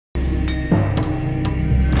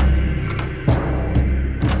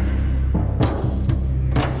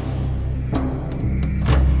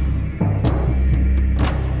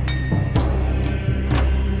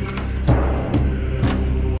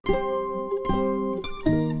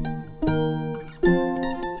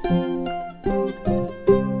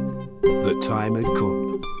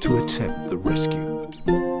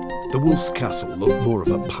Wolf's castle looked more of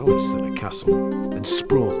a palace than a castle and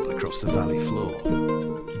sprawled across the valley floor.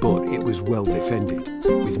 But it was well defended,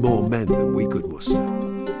 with more men than we could muster.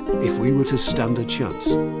 If we were to stand a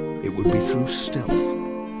chance, it would be through stealth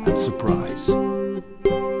and surprise.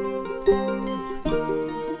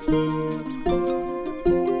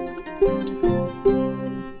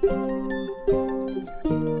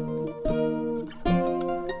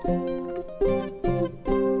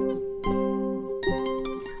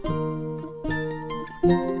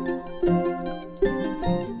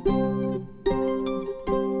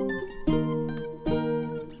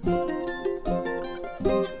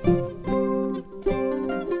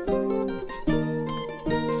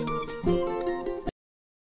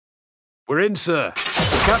 We're in, sir.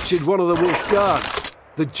 Captured one of the Wolf's guards.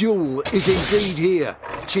 The jewel is indeed here.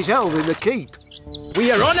 She's held in the keep.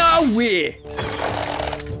 We are on our way.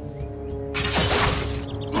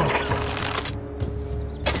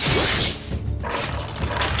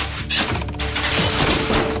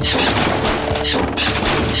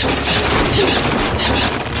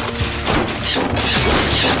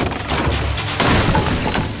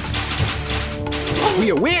 We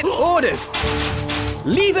await orders.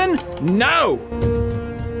 Leaving now.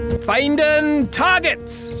 Finding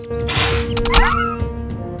targets.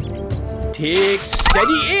 Take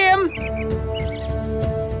steady aim.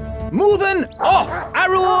 Moving off.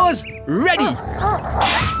 Arrows ready.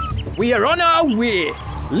 We are on our way.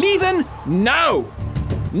 Leaving now.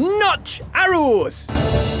 Notch arrows.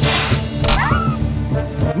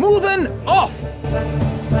 Moving off.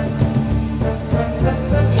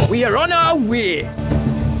 We are on our way.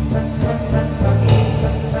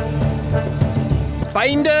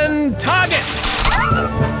 Finding targets.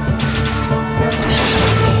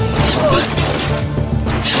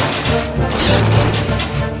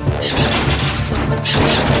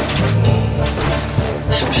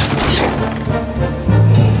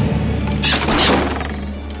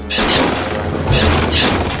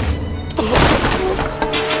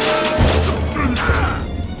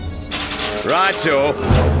 Righto.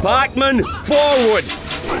 Bachman, forward.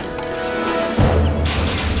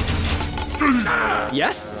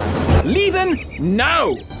 Yes? Leaving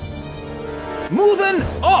now. Moving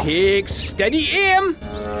off. Take steady aim.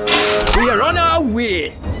 We are on our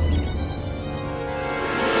way.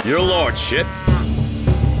 Your lordship.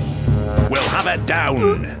 We'll have it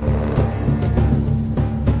down.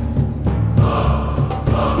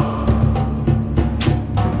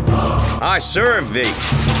 I serve thee.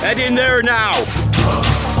 Head in there now.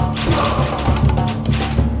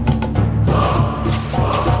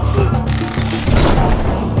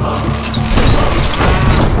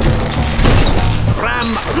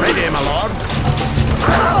 Ram ready, my lord.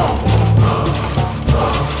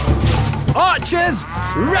 Archers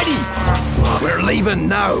ready. We're leaving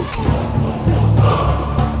now.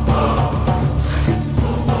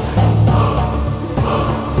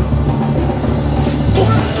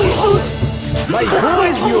 My bow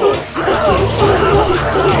is yours.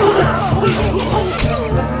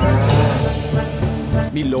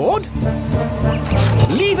 Me lord?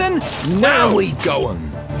 Leaving now. Where we going?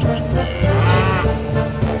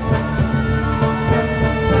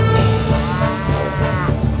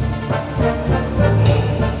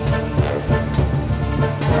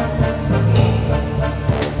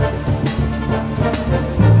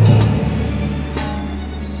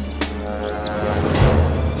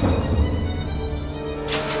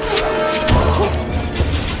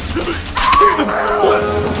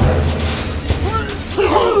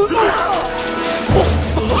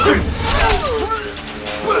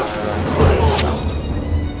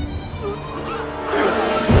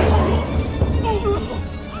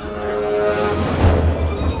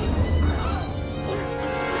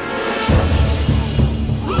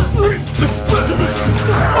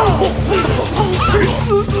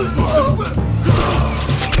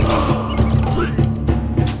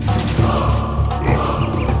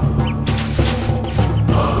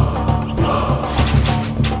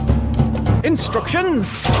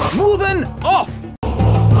 Instructions. Moving off.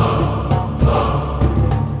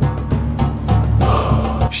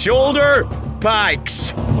 Shoulder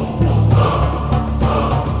pikes.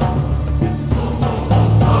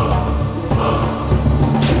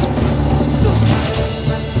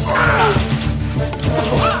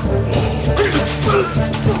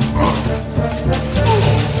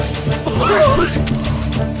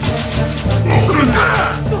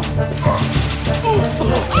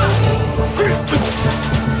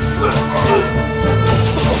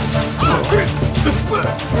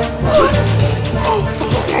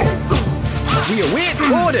 We await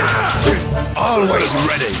orders. Always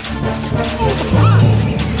ready.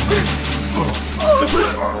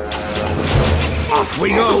 we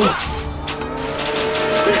go.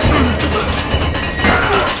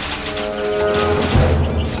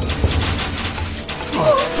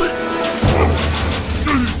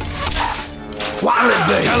 What'll it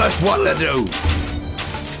be? Tell us what to do.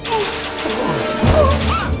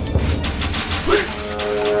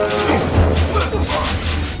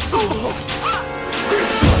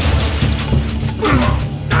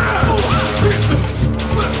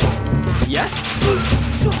 Yes?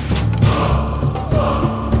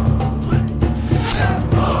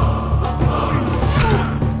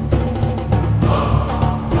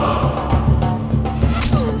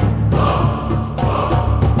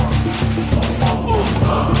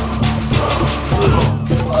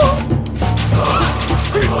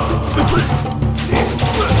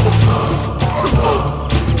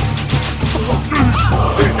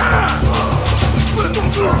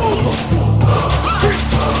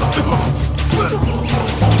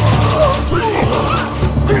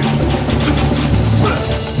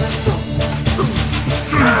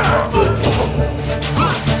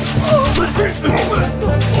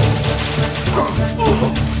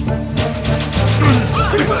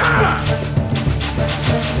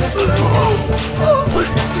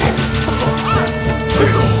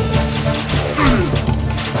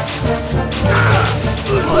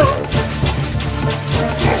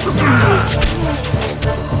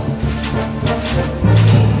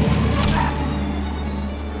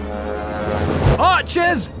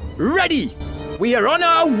 Archers, ready! We are on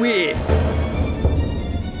our way!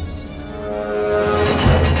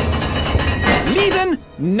 Leaving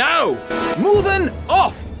now! Moving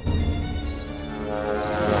off!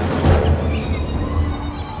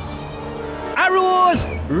 Arrows,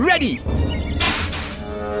 ready!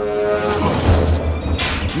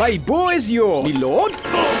 My bow is yours! My lord?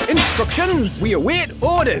 Instructions! We await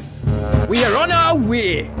orders! We are on our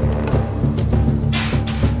way!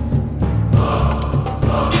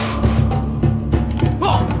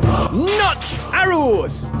 Notch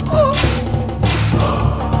arrows!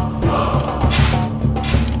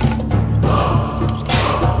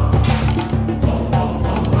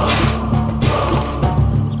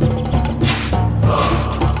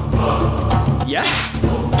 Yes?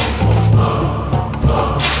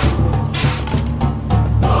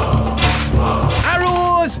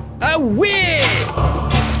 Arrows away!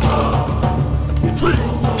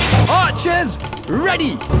 Archers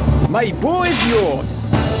ready! My bow is yours!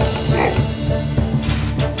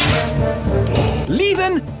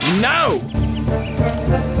 Leaving now!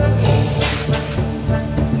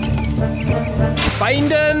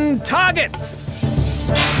 Finding targets!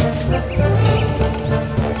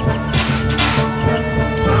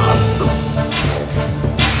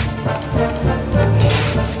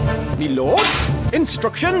 Me lord,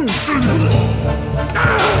 instructions!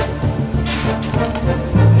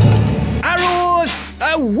 Arrows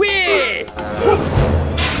away!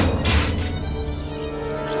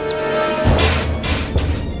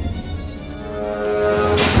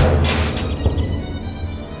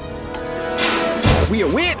 We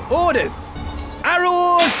await orders!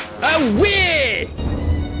 Arrows away!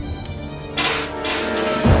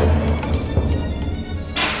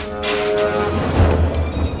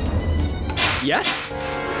 Yes?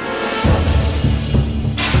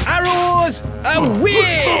 Arrows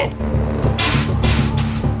away!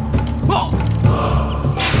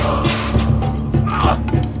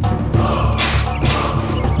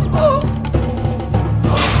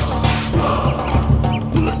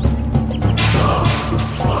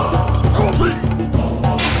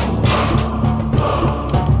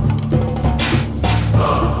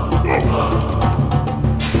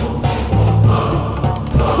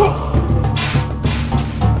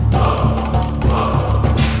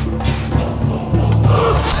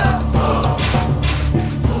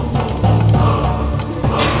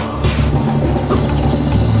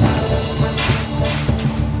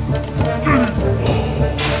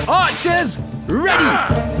 Archers ready!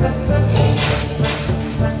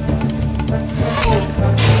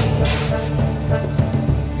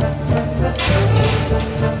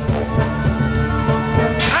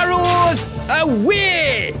 Arrows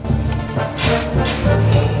away!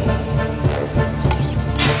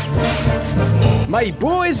 My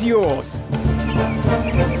bow is yours!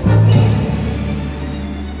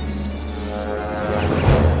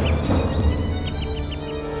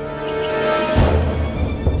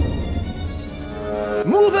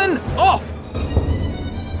 Moving off!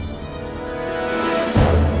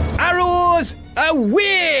 Arrows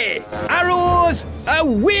away! Arrows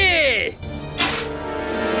away!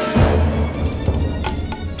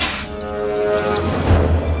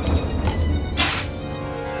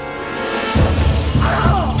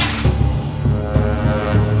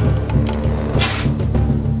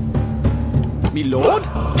 Me lord?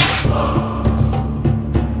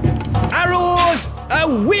 Arrows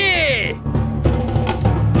away!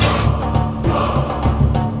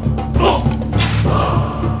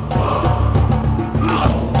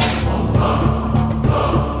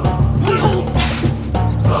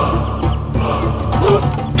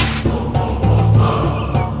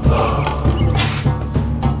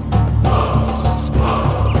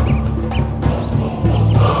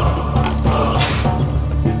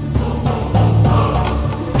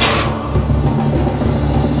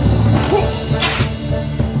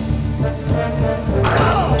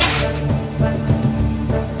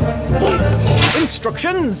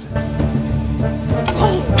 Instructions!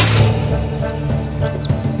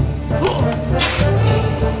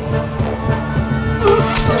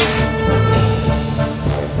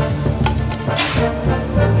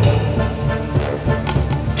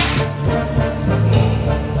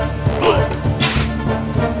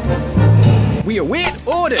 We await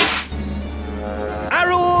orders!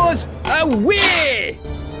 Arrows away!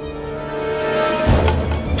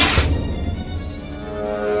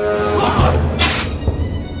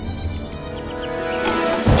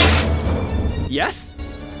 Yes?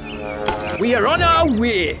 We are on our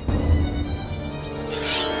way!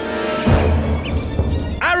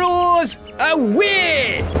 Arrows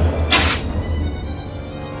away!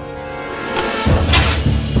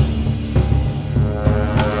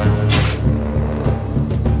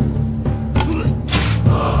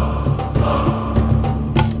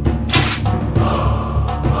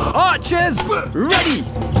 Archers ready!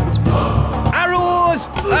 Arrows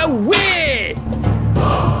away!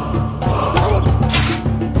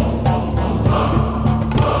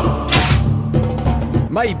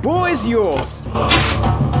 My bow is yours!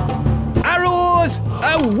 Arrows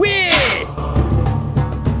away!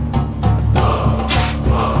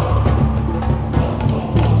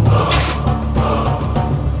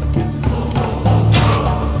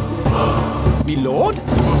 Me lord?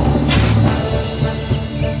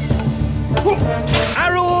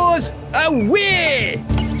 Arrows away!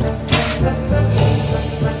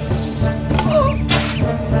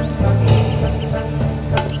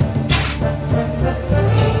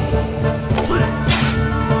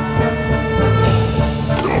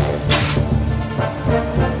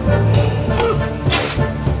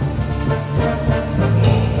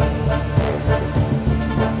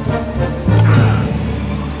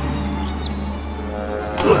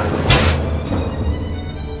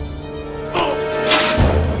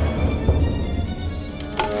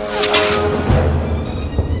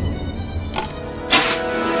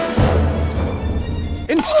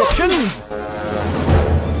 Instructions!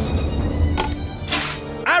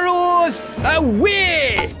 Arrows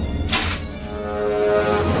away!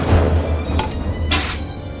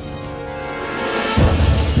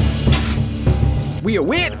 We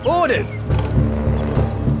await orders!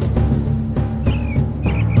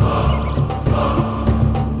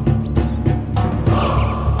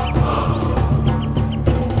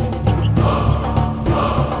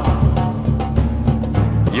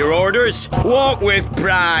 Your orders? Walk with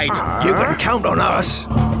pride. You can count on us.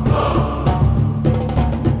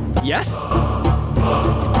 Yes?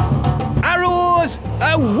 Arrows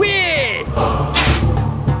away!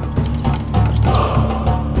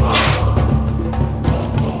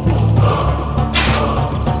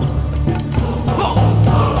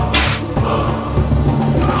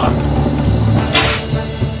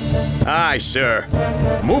 Aye, sir.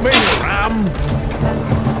 Moving, ram.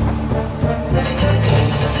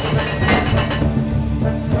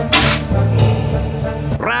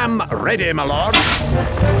 Ram ready, my lord.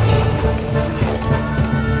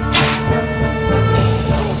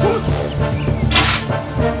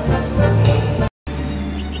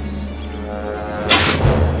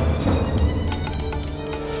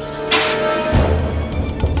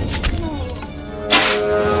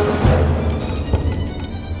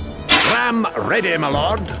 Ram ready, my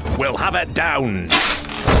lord. We'll have it down.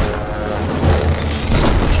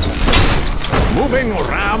 Moving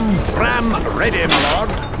ram. Ram ready, my lord.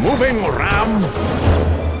 Moving ram.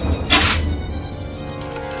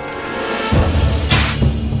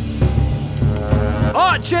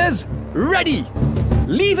 Archers ready!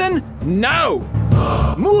 Leaving now!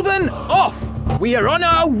 Moving off! We are on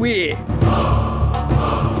our way!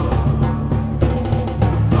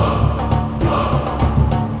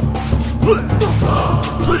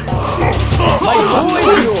 My bow is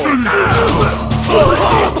yours!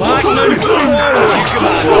 Blackman,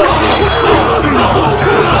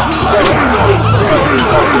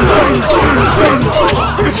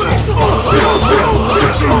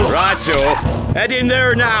 Righto, head in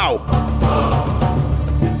there now.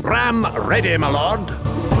 Ram ready, my lord.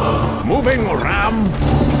 Moving ram.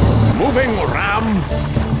 Moving ram.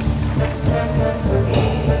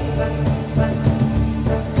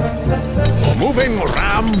 Moving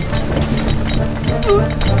ram.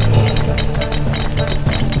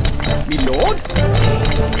 Me lord?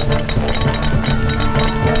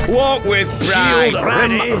 Walk with pride. Shield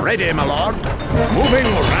ram ready, my lord. Moving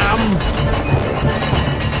ram.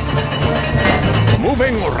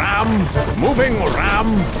 Moving ram. Moving ram.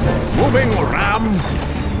 Moving ram.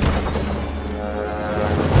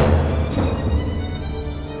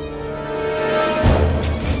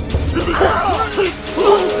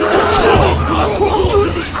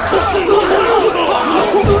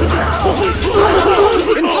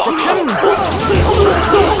 Instructions!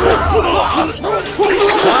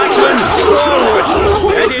 Pikemen, forward!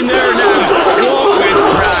 Head in there now! Walk with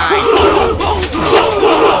pride!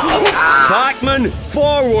 Pikemen,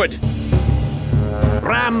 forward!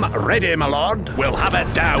 Ram ready, my lord. We'll have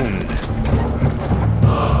it down.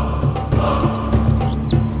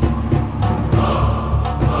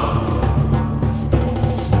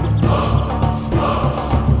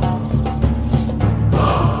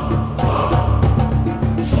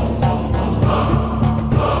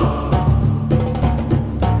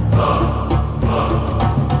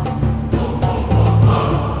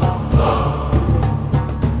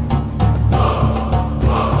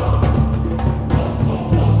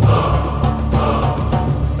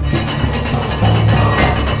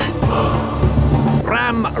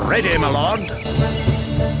 Ready, my lord.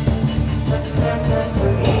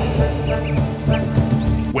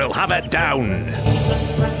 We'll have it down.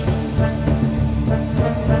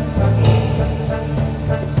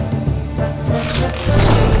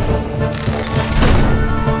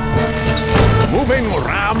 Moving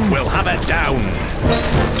ram, we'll have it down.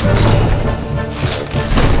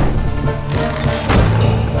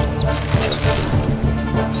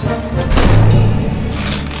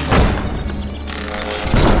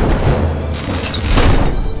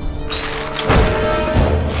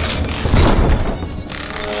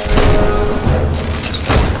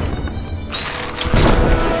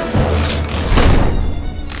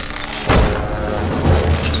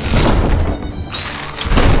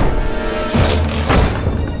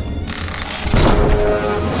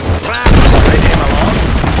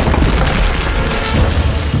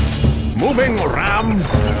 Moving ram.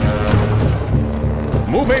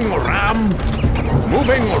 Moving ram.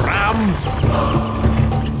 Moving ram.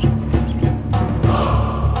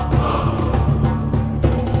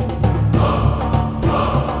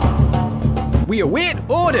 We await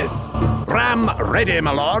orders. Ram ready,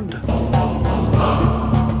 my lord.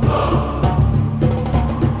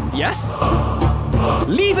 Yes?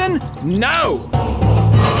 Leaving now!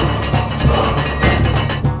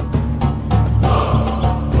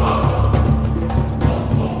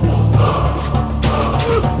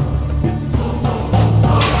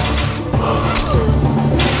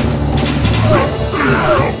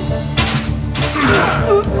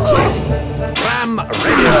 Ram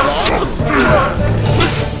ready, my lord.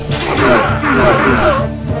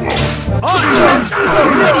 Archers,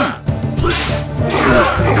 ready!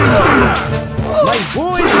 My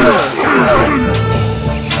bow is yours!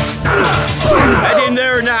 Head in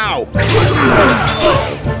there now!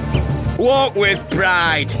 Walk with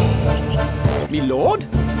pride! Me lord?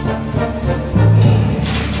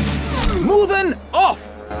 Moving off!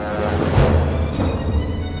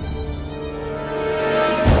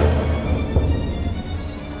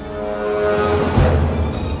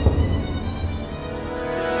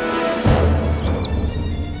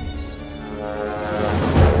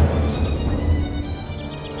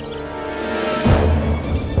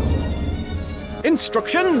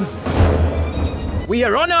 Instructions! We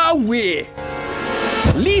are on our way!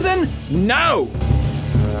 Leaving now!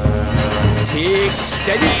 Take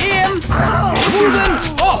steady aim! Moving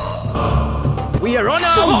off! We are on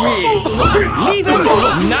our way! Leaving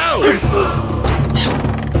now!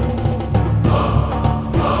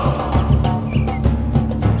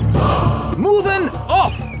 Moving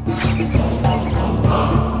off!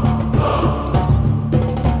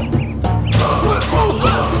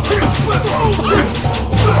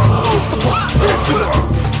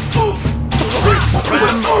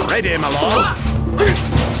 Ram ready, my lord.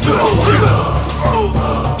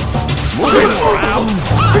 Moving ram.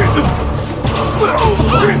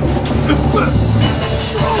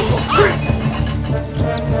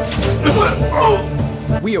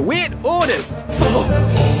 We await orders.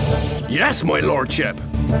 Yes, my lordship.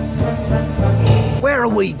 Where are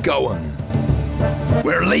we going?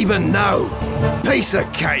 We're leaving now. Piece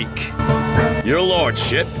of cake. Your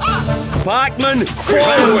lordship. Parkman,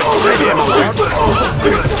 forward! Ready, my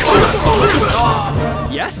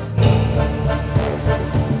lord. Yes?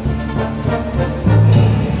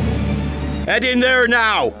 Head in there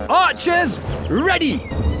now! Archers, ready!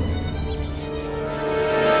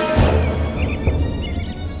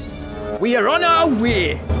 We are on our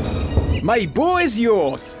way. My bow is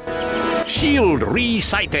yours. Shield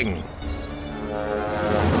resighting.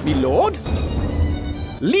 Me lord?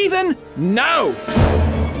 Leaving now!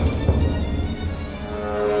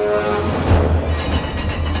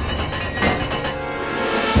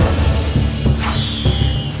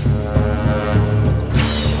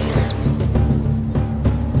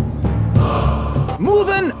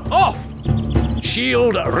 Moving off!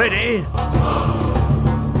 Shield ready.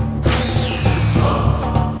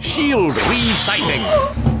 Shield resighting.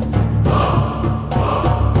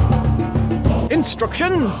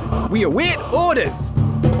 Instructions! We await orders!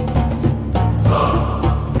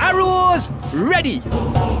 Arrows ready!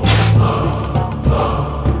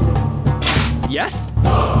 Yes?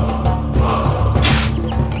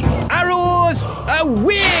 Arrows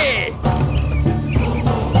away!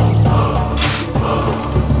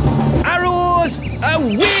 Arrows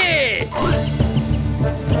away!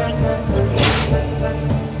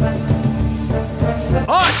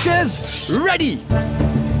 Archers ready!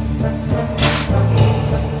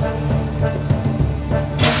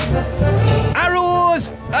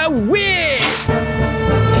 Arrows away!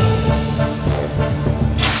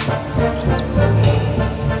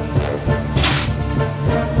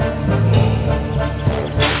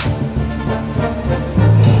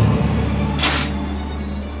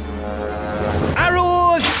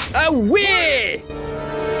 Arrows away!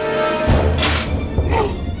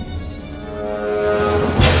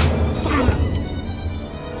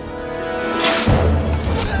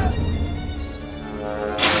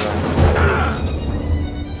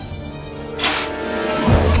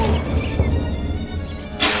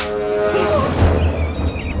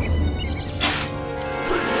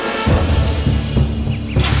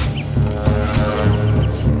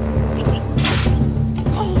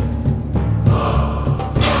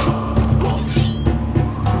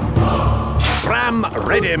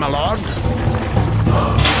 Ready, my lord.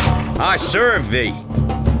 I serve thee.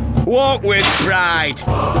 Walk with pride.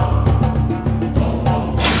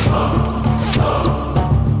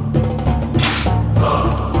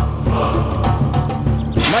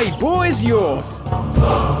 My bow is yours.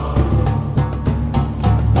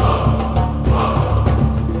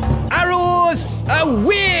 Arrows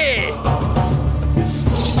away!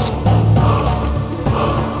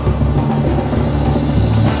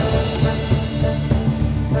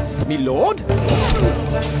 Me lord?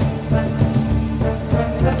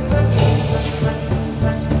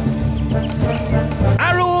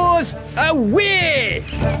 Arrows away!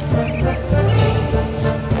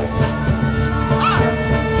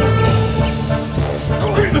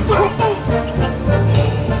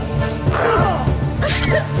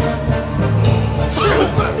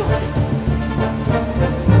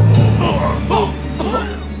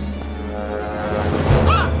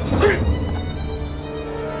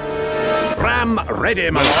 Ready,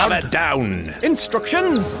 my lord. Have it down.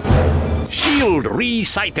 Instructions? Shield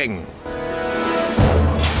resighting.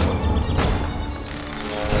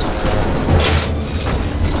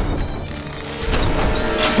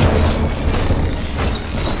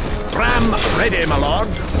 Ram ready, my lord.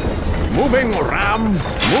 Moving ram.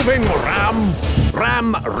 Moving ram.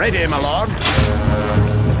 Ram ready, my lord.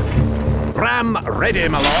 Ram ready,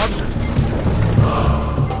 my lord.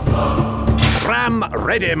 Ram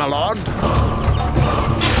ready, my lord.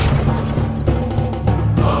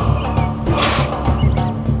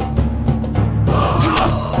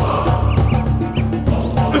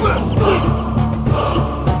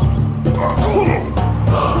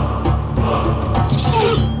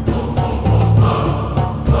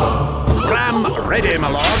 Ready, my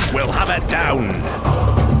lord. We'll have it down.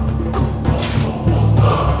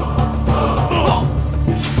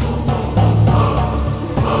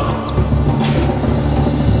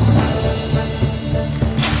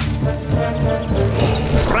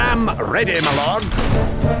 Ram ready, my lord.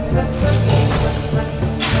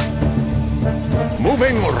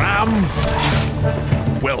 Moving ram.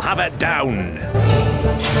 We'll have it down.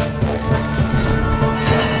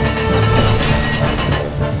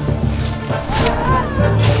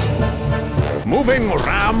 Moving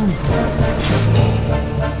ram.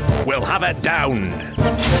 We'll have it down.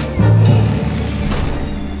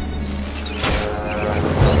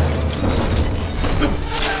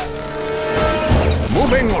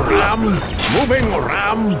 Moving, Ram! Moving,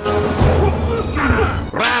 Ram!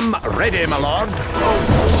 Ram ready, my lord.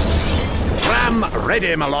 Ram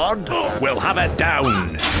ready, my lord. We'll have it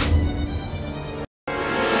down.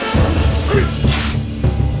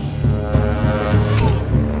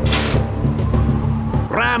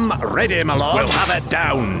 Ram ready, my lord. We'll have it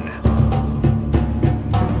down.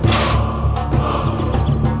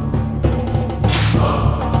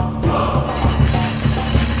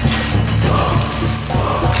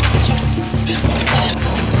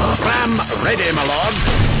 Ram ready, my lord.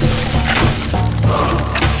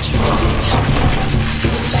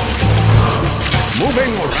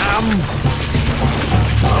 Moving, Ram.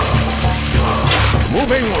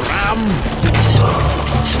 Moving, Ram.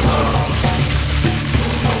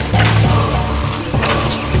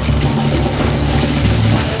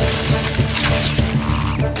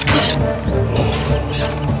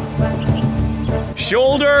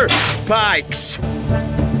 Shoulder pikes.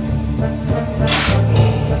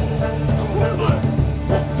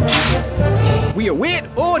 We await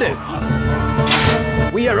orders.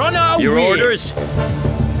 We are on our way. Your orders?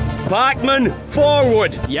 Pikemen,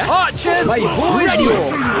 forward! Yes. Archers, my bow is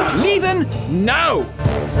yours. Leaving now.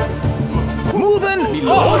 Moving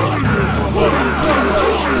on.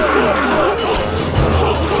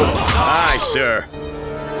 Aye, sir.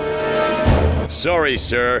 Sorry,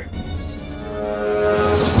 sir.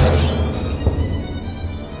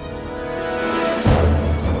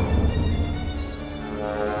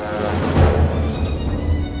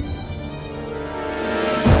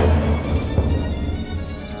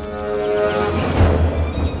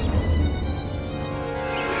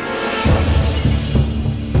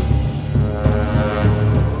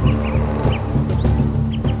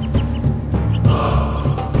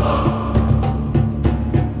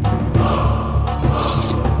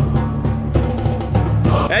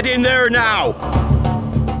 Head in there now!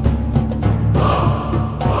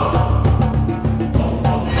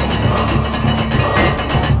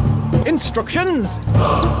 Instructions.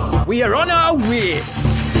 We are on our way.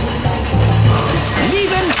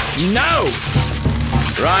 Leaving now.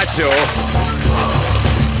 Righto.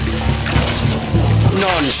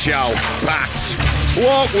 None shall pass.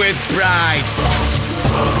 Walk with pride.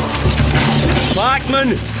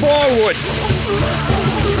 Pikemen, forward!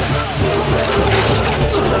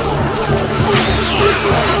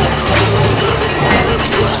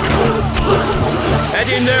 Head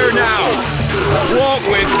in there now. Walk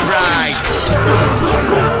with pride.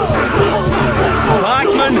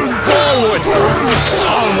 Pikemen, forward.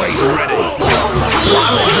 Always ready.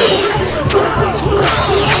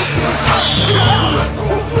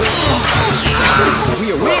 We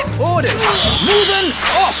await orders. Moving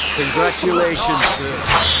off. Congratulations, sir.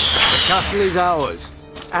 The castle is ours.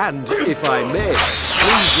 And, if I may,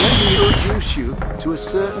 please let me introduce you to a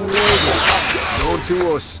certain lady, known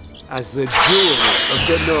to us as the Jewel of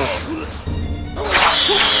the North.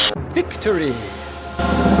 Victory.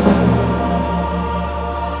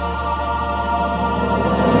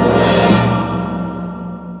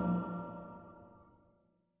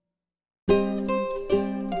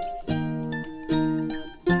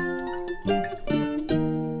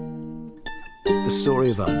 The story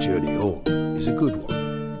of our journey home is a good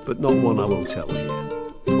one, but not one I will tell here,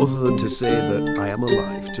 other than to say that I am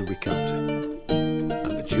alive to recount it. And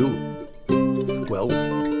the Jewel? Well,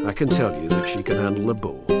 I can tell you that she can handle a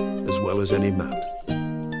bow as well as any man.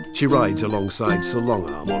 She rides alongside Sir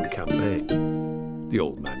Longarm on campaign. The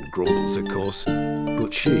old man grumbles, of course,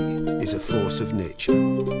 but she is a force of nature,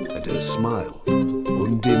 and her smile,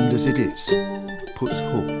 undimmed as it is, puts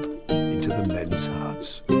hope into the men's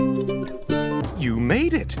hearts. You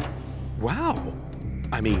made it! Wow!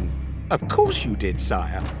 I mean, of course you did,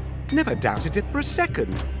 sire. Never doubted it for a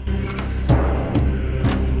second.